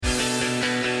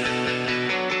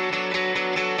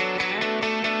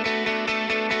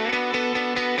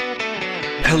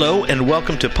Hello and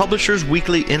welcome to Publishers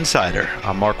Weekly Insider.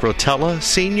 I'm Mark Rotella,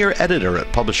 Senior Editor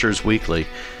at Publishers Weekly.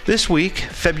 This week,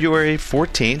 February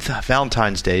 14th,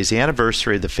 Valentine's Day, is the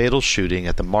anniversary of the fatal shooting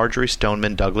at the Marjory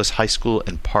Stoneman Douglas High School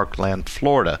in Parkland,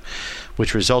 Florida,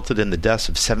 which resulted in the deaths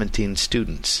of 17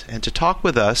 students. And to talk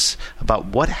with us about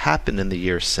what happened in the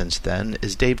years since then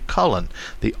is Dave Cullen,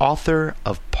 the author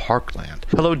of Parkland.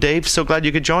 Hello, Dave. So glad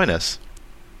you could join us.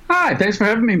 Hi, thanks for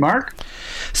having me, Mark.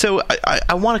 So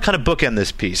I want to kind of bookend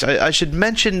this piece. I should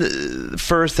mention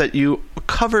first that you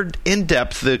covered in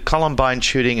depth the Columbine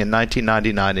shooting in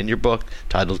 1999 in your book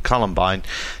titled Columbine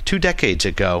 2 decades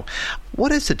ago.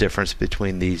 What is the difference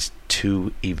between these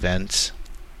two events?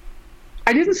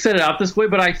 I didn't set it out this way,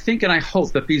 but I think and I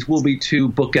hope that these will be two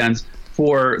bookends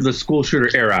for the school shooter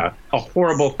era. A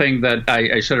horrible thing that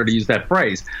I shudder to use that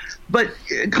phrase. But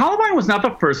Columbine was not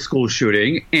the first school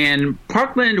shooting, and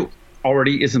Parkland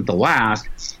already isn't the last.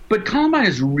 But Columbine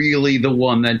is really the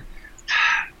one that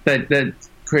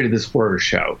created this horror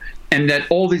show, and that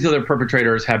all these other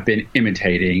perpetrators have been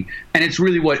imitating. And it's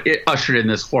really what it ushered in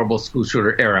this horrible school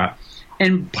shooter era.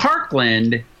 And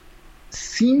Parkland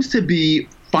seems to be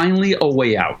finally a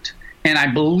way out. And I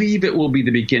believe it will be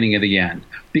the beginning of the end.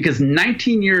 Because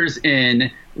 19 years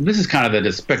in, this is kind of the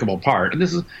despicable part.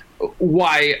 This is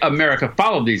why America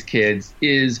followed these kids,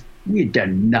 is we had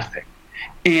done nothing.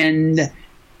 And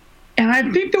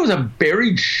I think there was a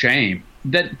buried shame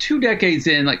that 2 decades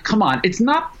in, like, come on, it's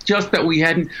not just that we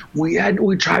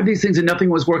tried these things and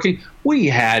nothing was working. We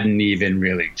hadn't even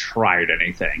really tried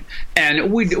anything.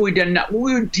 And we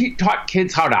taught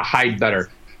kids how to hide better.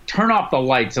 Turn off the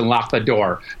lights and lock the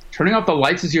door. Turning off the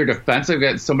lights is your defense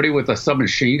against somebody with a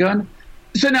submachine gun.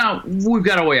 So now we've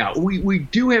got a way out. We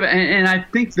do have, and I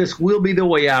think this will be the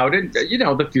way out. And,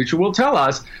 the future will tell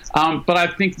us. But I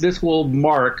think this will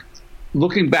mark,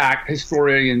 looking back,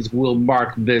 historians will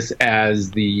mark this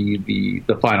as the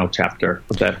final chapter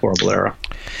of that horrible era.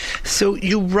 So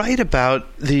you write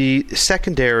about the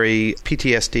secondary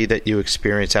PTSD that you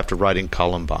experienced after writing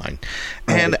Columbine.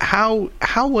 And how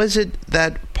was it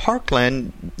that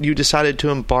Parkland you decided to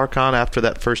embark on after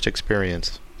that first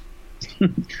experience?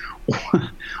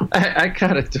 I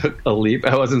kind of took a leap.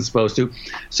 I wasn't supposed to.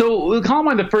 So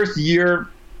Columbine, the first year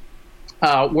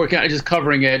working, just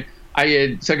covering it, I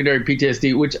had secondary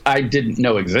PTSD, which I didn't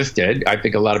know existed. I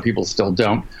think a lot of people still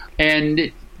don't. And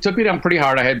it took me down pretty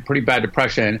hard. I had pretty bad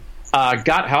depression.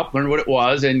 Got help, learned what it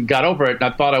was, and got over it. And I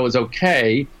thought I was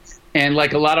okay. And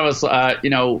like a lot of us,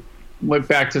 went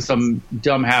back to some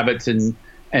dumb habits and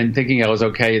thinking I was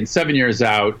okay. And 7 years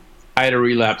out, I had a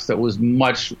relapse that was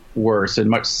much worse and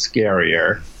much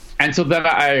scarier. And so then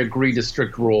I agreed to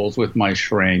strict rules with my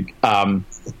shrink.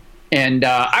 And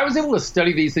I was able to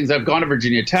study these things. I've gone to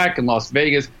Virginia Tech and Las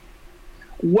Vegas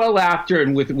well after,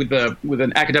 and with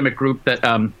an academic group that's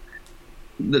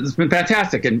been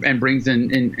fantastic and brings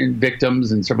in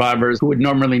victims and survivors who would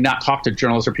normally not talk to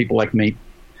journalists or people like me.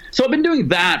 So I've been doing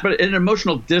that, but at an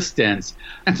emotional distance.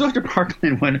 And so after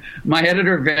Parkland, when my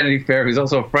editor of Vanity Fair, who's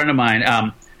also a friend of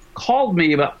mine, called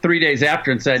me about 3 days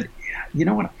after and said, you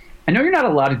know what, I know you're not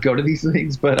allowed to go to these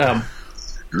things, but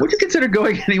would you consider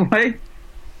going anyway?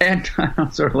 And I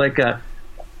was sort of like,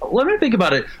 let me think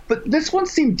about it. But this one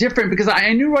seemed different because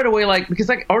I knew right away, because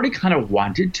I already kind of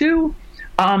wanted to,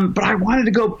 but I wanted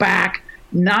to go back,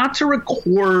 not to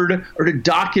record or to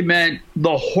document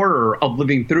the horror of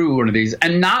living through one of these,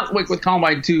 and not like with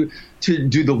Columbine to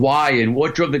do the why and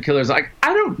what drove the killers. Like,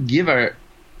 I don't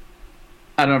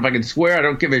know if I can swear, I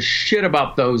don't give a shit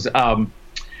about those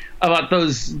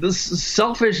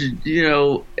selfish,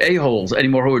 a-holes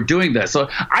anymore who are doing this. So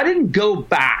I didn't go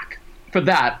back for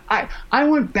that. I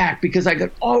went back because I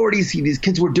could already see these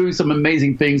kids were doing some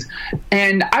amazing things.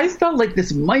 And I felt like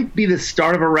this might be the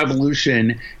start of a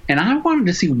revolution. And I wanted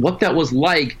to see what that was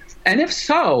like. And if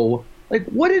so, like,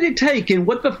 what did it take? And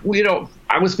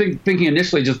I was thinking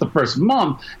initially just the first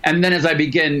month. And then as I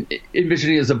began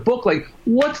envisioning it as a book, like,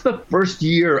 what's the first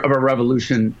year of a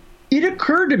revolution? It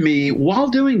occurred to me while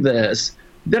doing this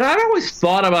that I'd always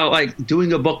thought about, like,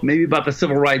 doing a book maybe about the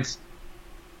civil rights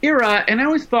era. And I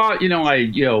always thought,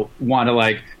 I want to,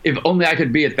 like, if only I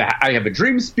could be at the I Have a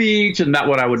Dream speech, and that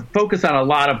what I would focus on a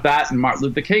lot of that, and Martin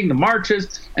Luther King, the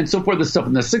marches, and so forth, the stuff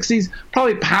in the 60s,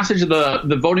 probably passage of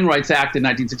the Voting Rights Act in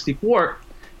 1964.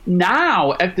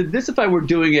 Now, after this, if I were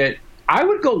doing it, I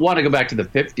would want to go back to the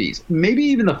 50s, maybe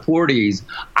even the 40s.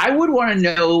 I would want to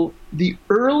know the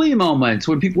early moments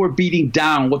when people were beating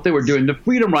down, what they were doing, the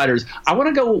Freedom Riders. I want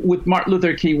to go with Martin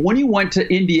Luther King when he went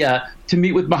to India to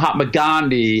meet with Mahatma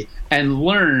Gandhi and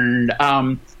learned.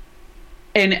 And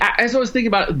as I was thinking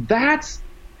about it,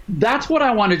 that's what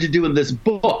I wanted to do in this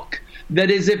book. that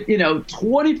is, if,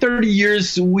 20, 30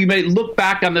 years, we may look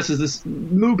back on this as this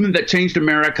movement that changed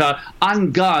America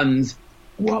on guns.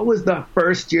 What was the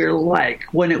first year like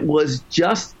when it was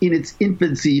just in its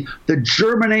infancy, the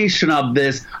germination of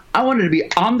this? I wanted to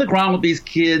be on the ground with these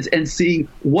kids and seeing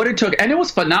what it took. And it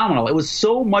was phenomenal. It was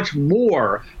so much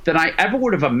more than I ever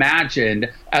would have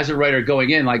imagined as a writer going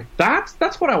in. Like, that's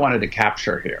what I wanted to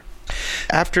capture here.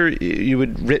 After you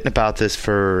had written about this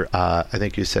for, I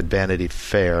think you said Vanity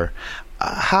Fair,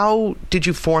 how did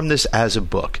you form this as a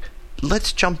book?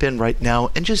 Let's jump in right now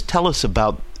and just tell us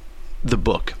about the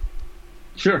book.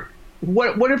 Sure.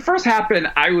 When it first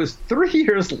happened, I was 3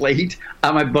 years late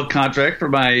on my book contract for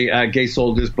my Gay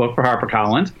Soldiers book for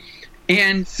HarperCollins.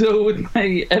 And so with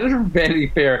my editor of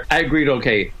Vanity Fair, I agreed,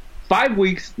 okay, 5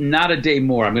 weeks, not a day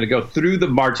more. I'm going to go through the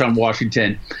March on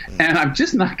Washington, and I'm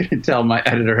just not going to tell my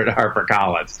editor at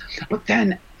HarperCollins. But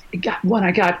then when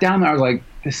I got down there, I was like,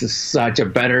 this is such a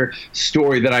better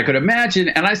story than I could imagine.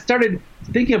 And I started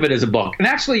thinking of it as a book. And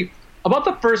actually, about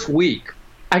the first week,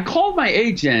 I called my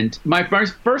agent, my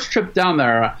first trip down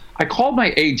there, I called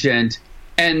my agent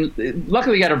and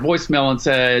luckily got a voicemail and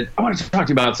said, I want to talk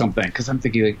to you about something, because I'm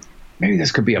thinking, like, maybe this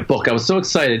could be a book. I was so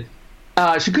excited.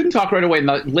 She couldn't talk right away.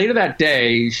 And later that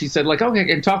day, she said, like, okay, I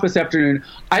can talk this afternoon.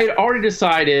 I had already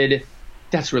decided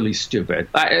that's really stupid.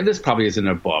 This probably isn't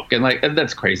a book. And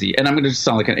that's crazy. And I'm going to just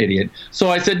sound like an idiot. So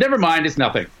I said, never mind, it's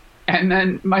nothing. And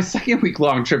then my second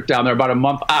week-long trip down there, about a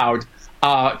month out,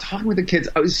 talking with the kids,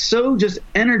 I was so just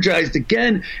energized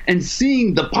again and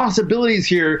seeing the possibilities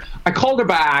here. I called her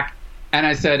back and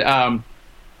I said,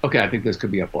 okay, I think this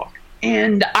could be a book.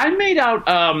 And I made out,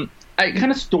 I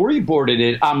kind of storyboarded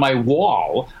it on my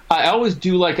wall. I always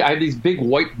do, I have these big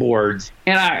whiteboards,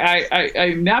 and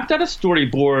I mapped out a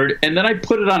storyboard, and then I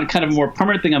put it on kind of a more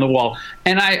permanent thing on the wall.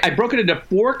 And I broke it into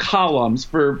 4 columns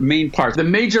for main parts. The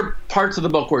major parts of the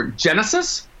book were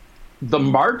Genesis, the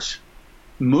March,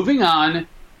 Moving On,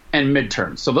 and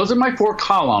Midterms. So those are my 4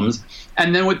 columns.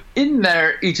 And then within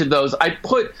there, each of those, I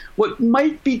put what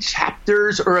might be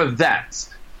chapters or events.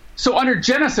 So under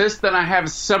Genesis, then I have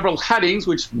several headings,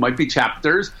 which might be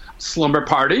chapters. Slumber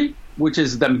Party, which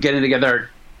is them getting together at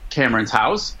Cameron's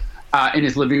house, in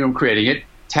his living room creating it.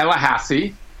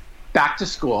 Tallahassee, Back to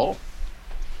School.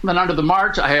 Then under the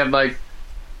March, I have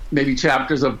maybe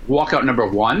chapters of Walkout number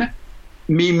 1.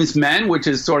 Memes Men, which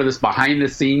is sort of this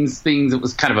behind-the-scenes thing that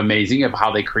was kind of amazing of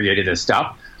how they created this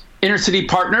stuff. Inner City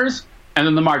Partners, and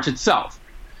then the March itself.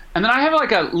 And then I have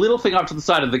a little thing off to the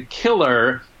side of the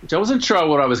Killer, which I wasn't sure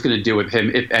what I was going to do with him,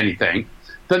 if anything.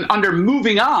 Then under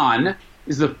Moving On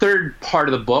is the third part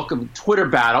of the book of Twitter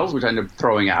battles, which I ended up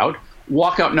throwing out.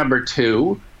 Walkout number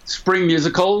 2, Spring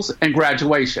Musicals, and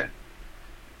Graduation.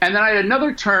 And then I had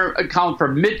another column for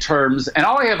midterms, and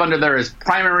all I have under there is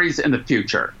primaries and the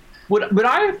future. What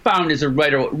I have found as a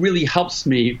writer, what really helps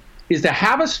me is to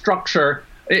have a structure.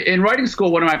 In writing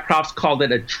school, one of my profs called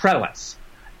it a trellis.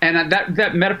 And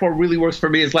that metaphor really works for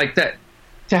me, is like that,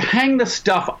 to hang the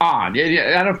stuff on. I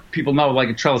don't know if people know,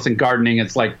 a trellis in gardening,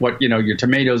 it's like what, your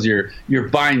tomatoes, your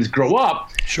vines grow up.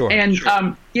 Sure. And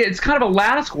it's kind of a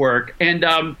lattice work.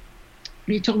 And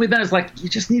he told me then, it's you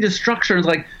just need a structure. It's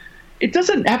it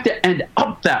doesn't have to end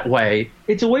up that way.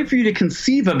 It's a way for you to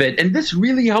conceive of it. And this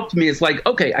really helped me. It's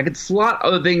okay, I could slot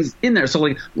other things in there.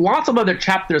 So lots of other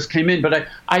chapters came in, but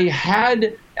I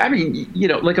had,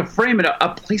 a frame and a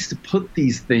place to put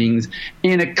these things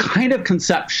in a kind of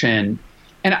conception.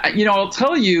 And, I'll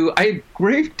tell you, I had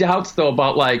grave doubts, though,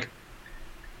 about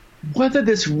whether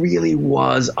this really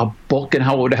was a book and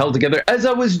how it would have held together. As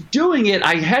I was doing it,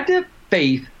 I had to have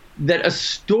faith that a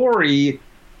story,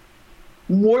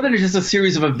 more than just a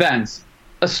series of events,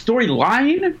 a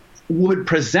storyline would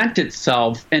present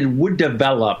itself and would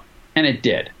develop, and it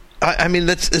did. I mean,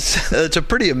 it's a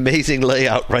pretty amazing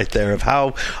layout right there of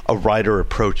how a writer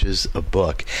approaches a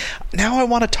book. Now I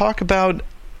want to talk about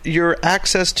your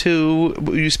access to,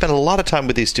 you spent a lot of time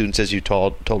with these students, as you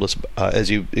told us, as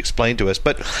you explained to us,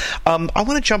 but I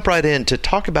want to jump right in to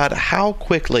talk about how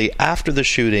quickly after the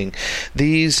shooting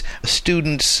these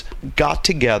students got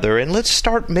together. And let's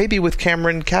start maybe with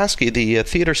Cameron Kasky, the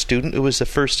theater student who was the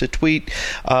first to tweet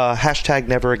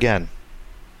 #NeverAgain.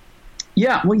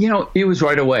 Yeah, well, it was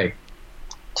right away.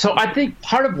 So I think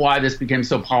part of why this became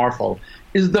so powerful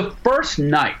is the first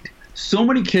night, so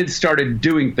many kids started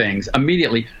doing things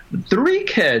immediately. 3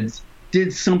 kids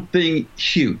did something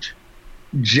huge.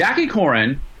 Jackie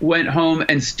Corin went home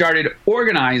and started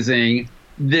organizing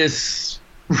this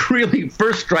really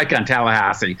first strike on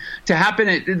Tallahassee to happen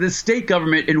at the state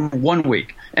government in 1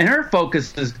 week. And her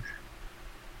focus is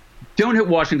don't hit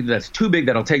Washington. That's too big.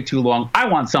 That'll take too long. I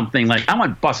want something like, I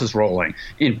want buses rolling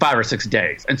in 5 or 6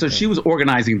 days. And so she was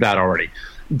organizing that already.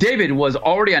 David was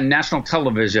already on national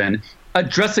television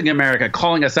addressing America,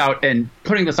 calling us out and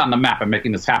putting us on the map and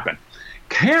making this happen.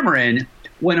 Cameron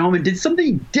went home and did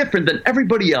something different than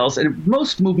everybody else, and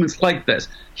most movements like this.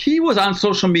 He was on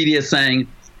social media saying,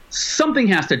 something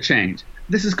has to change.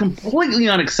 This is completely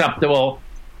unacceptable.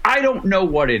 I don't know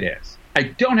what it is. I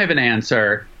don't have an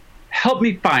answer. Help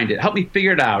me find it. Help me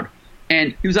figure it out.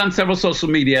 And he was on several social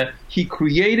media. He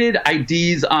created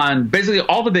IDs on basically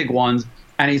all the big ones,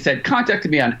 and he said, contact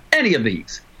me on any of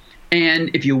these.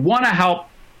 And if you want to help,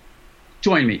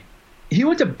 join me. He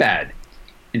went to bed,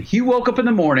 and he woke up in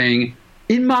the morning,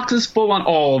 inboxes full on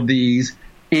all of these,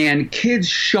 and kids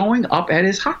showing up at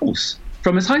his house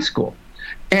from his high school.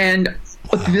 And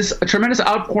this tremendous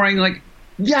outpouring, like,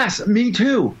 yes, me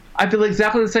too. I feel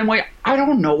exactly the same way. I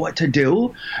don't know what to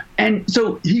do. And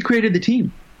so he created the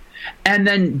team. And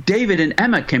then David and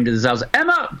Emma came to his house.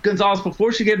 Emma Gonzalez,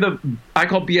 before she gave the I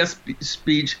Call BS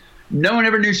speech, no one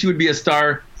ever knew she would be a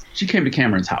star. She came to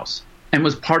Cameron's house and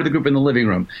was part of the group in the living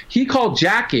room. He called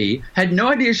Jackie, had no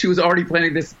idea she was already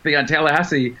planning this thing on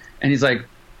Tallahassee. And he's like,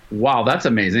 wow, that's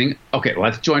amazing. Okay,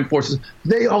 let's join forces.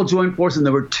 They all joined forces, and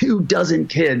there were 24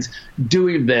 kids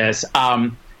doing this.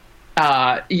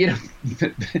 The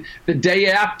day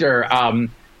after,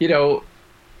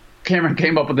 Cameron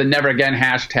came up with the Never Again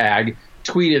hashtag,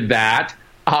 tweeted that.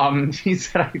 He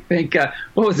said, I think,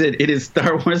 what was it? It is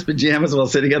Star Wars pajamas while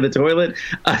sitting on the toilet.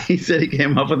 He said he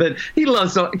came up with it. He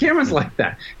loves, so Cameron's like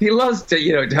that. He loves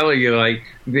to, telling you like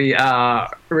the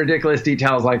ridiculous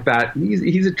details like that.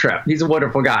 He's a trip. He's a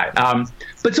wonderful guy.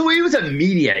 But so he was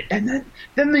immediate. And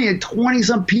then they had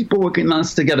 20-some people working on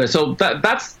this together. So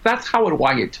that's how and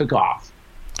why it took off.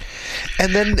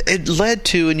 And then it led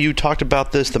to, and you talked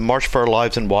about this, the March for Our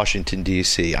Lives in Washington,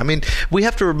 D.C. I mean, we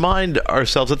have to remind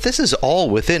ourselves that this is all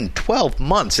within 12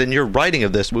 months, and you're writing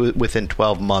of this within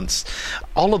 12 months.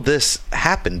 All of this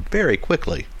happened very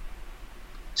quickly.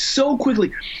 So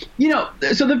quickly.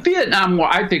 So the Vietnam War,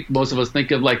 I think most of us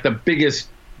think of like the biggest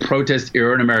protest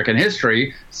era in American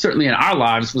history, certainly in our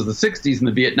lives, was the 60s and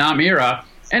the Vietnam era.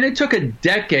 And it took a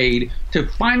decade to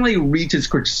finally reach its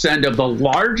crescendo. The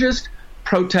largest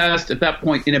protest at that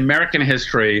point in American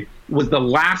history was the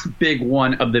last big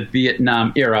one of the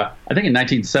Vietnam era, I think in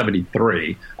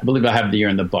 1973. I believe I have the year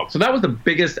in the book. So that was the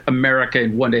biggest America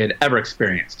in one day had ever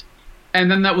experienced. And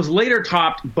then that was later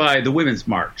topped by the Women's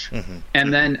March. Mm-hmm.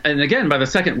 And again, by the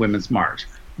second Women's March.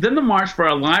 Then the March for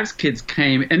Our Lives kids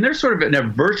came, and they're sort of in a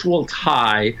virtual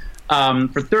tie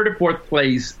for third or fourth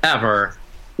place ever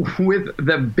with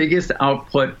the biggest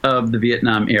output of the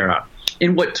Vietnam era.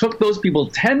 In what took those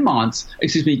people 10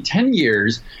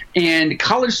 years, and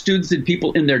college students and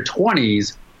people in their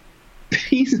 20s,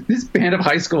 this band of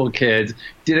high school kids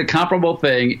did a comparable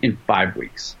thing in 5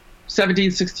 weeks. 17,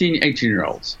 16,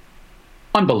 18-year-olds.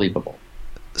 Unbelievable.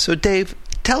 So, Dave,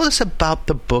 tell us about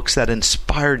the books that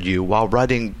inspired you while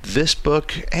writing this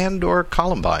book and or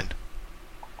Columbine.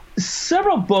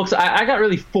 Several books. I got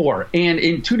really 4, and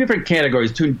in 2 different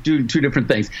categories, two different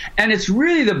things. And it's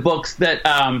really the books that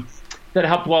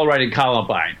helped while writing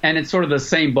Columbine, and it's sort of the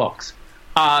same books.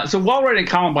 So while writing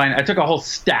Columbine, I took a whole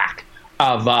stack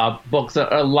of books,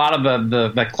 a lot of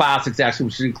the classics actually,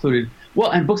 which included,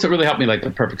 and books that really helped me, like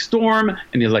The Perfect Storm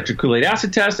and The Electric Kool-Aid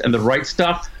Acid Test and The Right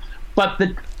Stuff. But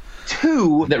the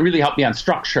 2 that really helped me on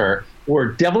structure were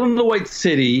Devil in the White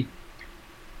City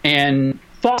and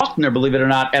Faulkner, believe it or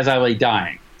not, As I Lay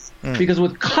Dying. Because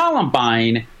with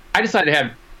Columbine, I decided to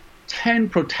have 10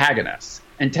 protagonists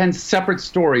and 10 separate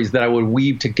stories that I would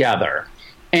weave together.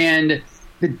 And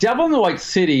The Devil in the White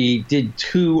City did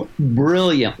 2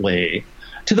 brilliantly,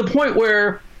 to the point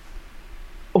where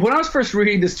when I was first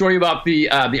reading the story about the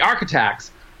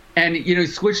architects and,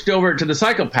 switched over to the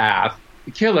psychopath,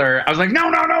 the killer, I was like, no,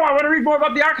 I want to read more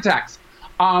about the architects.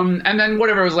 And then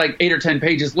whatever, it was like 8 or 10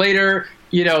 pages later,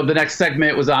 the next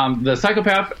segment was on the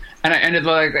psychopath, and I ended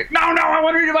like, no, I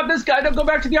want to read about this guy. Don't go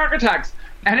back to the architects.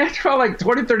 And after like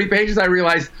 20, 30 pages, I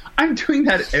realized I'm doing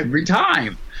that every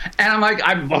time. And I'm like,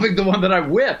 I'm loving the one that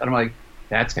I'm with. And I'm like,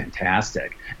 that's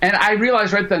fantastic. And I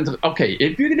realized right then, okay,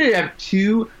 if you're going to have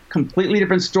 2 completely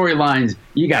different storylines,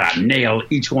 you got to nail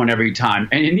each one every time.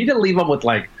 And you need to leave them with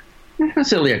like, not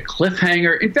necessarily a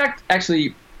cliffhanger. In fact,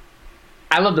 actually,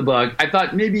 I love the book. I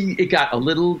thought maybe it got a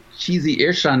little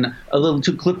cheesy-ish on a little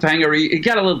too cliffhanger-y. It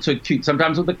got a little too cute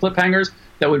sometimes with the cliffhangers.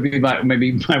 That would be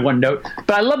maybe my one note.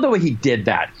 But I love the way he did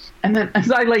that. And then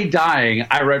As I Lay Dying,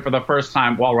 I read for the first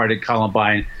time while writing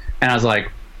Columbine, and I was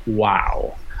like,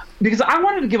 wow. Because I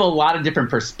wanted to give a lot of different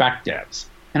perspectives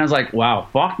And I was like, wow,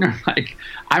 Faulkner,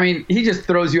 he just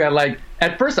throws you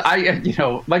at first,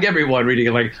 like everyone reading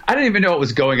it, I didn't even know what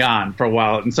was going on for a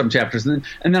while in some chapters. And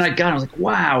then I got it, I was like,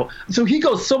 wow. So he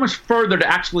goes so much further to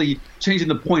actually changing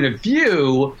the point of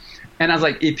view. And I was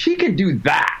like, if he could do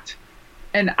that,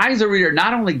 and I as a reader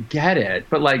not only get it,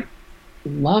 but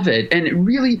love it. And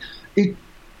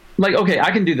okay,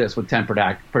 I can do this with 10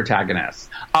 protagonists.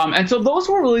 And so those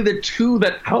were really the two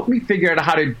that helped me figure out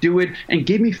how to do it and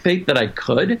gave me faith that I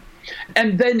could.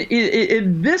 And then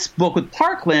in this book with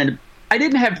Parkland, I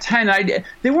didn't have 10.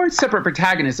 They weren't separate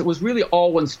protagonists. It was really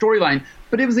all one storyline.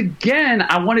 But it was, again,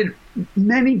 I wanted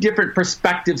many different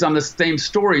perspectives on the same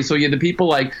story. So you had the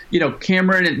people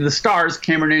Cameron and the stars,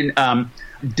 Cameron and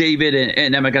David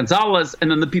and Emma Gonzalez,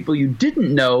 and then the people you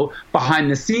didn't know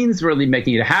behind the scenes really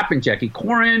making it happen, Jackie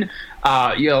Corin,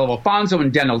 you have Alfonso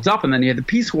and Daniel Duff, and then you have the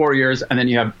Peace Warriors, and then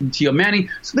you have Tio Manny.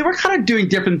 So they were kind of doing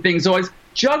different things, always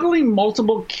juggling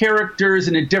multiple characters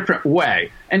in a different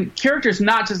way. And characters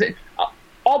not just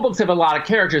all books have a lot of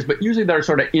characters, but usually they're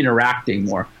sort of interacting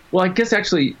more. Well, I guess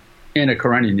actually Anna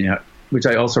Karenina, which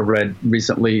I also read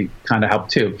recently, kind of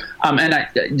helped too. And I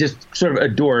just sort of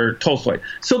adore Tolstoy.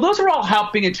 So those are all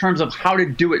helping in terms of how to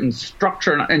do it in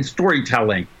structure and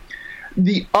storytelling.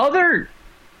 The other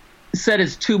set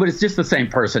is two, but it's just the same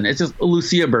person. It's just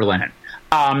Lucia Berlin.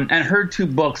 And her two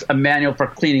books, A Manual for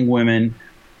Cleaning Women,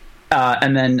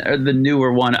 and then the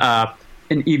newer one,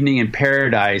 An Evening in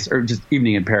Paradise, or just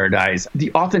Evening in Paradise.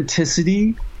 The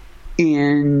authenticity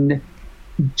in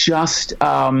just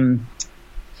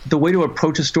the way to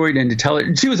approach a story and to tell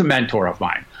it. She was a mentor of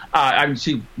mine.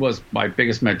 She was my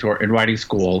biggest mentor in writing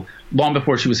school long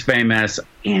before she was famous.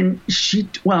 And she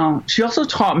also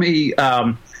taught me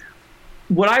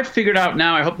what I've figured out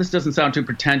now. I hope this doesn't sound too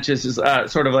pretentious, is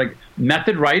sort of like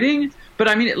method writing, but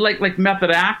I mean like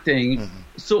method acting. Mm-hmm.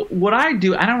 So what I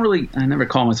do, I never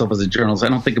call myself as a journalist. I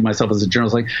don't think of myself as a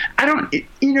journalist. I don't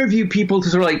interview people to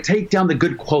sort of take down the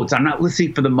good quotes. I'm not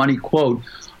listening for the money quote.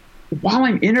 While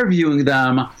I'm interviewing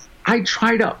them, I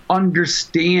try to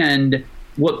understand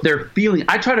what they're feeling.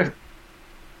 I try to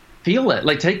feel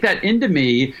it, take that into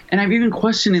me. And I'm even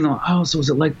questioning them. Oh, so was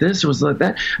it like this or was it like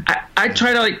that? I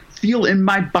try to feel in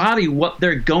my body what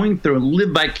they're going through and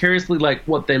live vicariously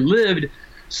what they lived,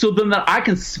 so then that I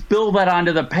can spill that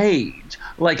onto the page.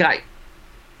 I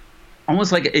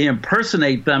almost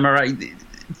impersonate them, or I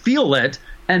feel it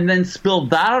and then spill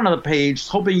that onto the page,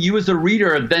 hoping you as a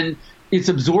reader then it's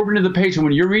absorbed into the page. And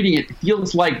when you're reading it, it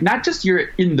feels like not just you're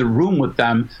in the room with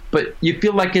them, but you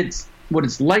feel like it's what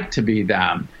it's like to be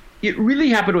them. It really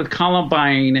happened with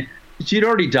Columbine. She'd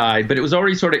already died, but it was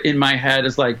already sort of in my head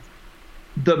as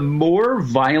the more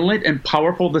violent and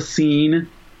powerful the scene,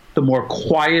 the more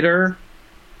quieter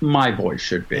my voice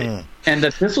should be. And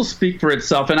that this will speak for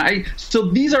itself. And so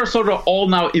these are sort of all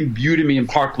now imbued in me in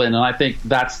Parkland, and I think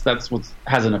that's what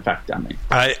has an effect on me.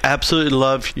 I absolutely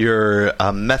love your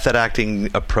method acting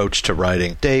approach to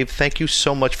writing. Dave, thank you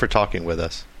so much for talking with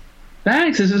us.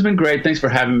 Thanks. This has been great. Thanks for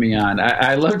having me on.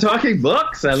 I love talking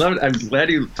books. I'm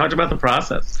glad you talked about the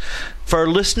process. For our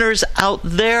listeners out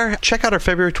there, check out our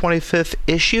February 25th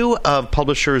issue of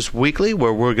Publishers Weekly,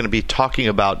 where we're going to be talking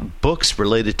about books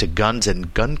related to guns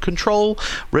and gun control,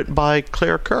 written by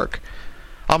Claire Kirk.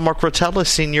 I'm Mark Rotella,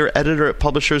 Senior Editor at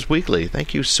Publishers Weekly.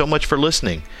 Thank you so much for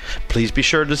listening. Please be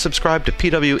sure to subscribe to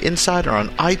PW Insider on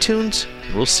iTunes,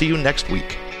 and we'll see you next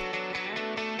week.